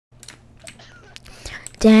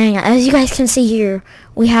Dang, as you guys can see here,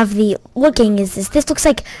 we have the, what gang is this? This looks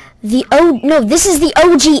like the no, this is the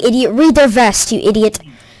OG, idiot. Read their vest, you idiot.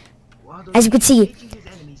 As you can see,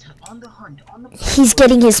 he's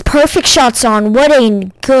getting his perfect shots on. What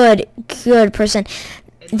a good person.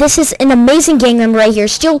 This is an amazing gang member right here.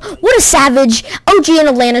 Still, what a savage. OG in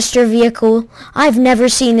a Lannister vehicle. I've never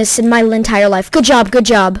seen this in my entire life. Good job, good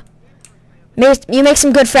job. You make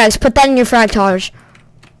some good frags. Put that in your frag tars.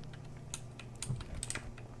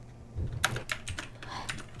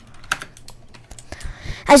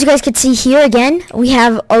 As you guys can see here again, we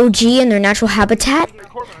have OG in their natural habitat.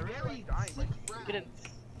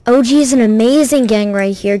 OG is an amazing gang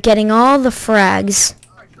right here, getting all the frags.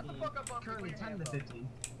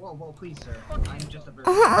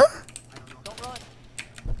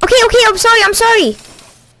 Okay, I'm sorry.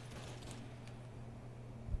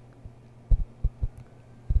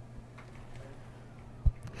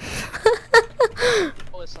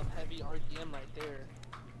 Oh, it's some heavy RDM right there.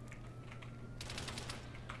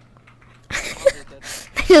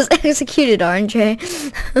 They just executed RJ.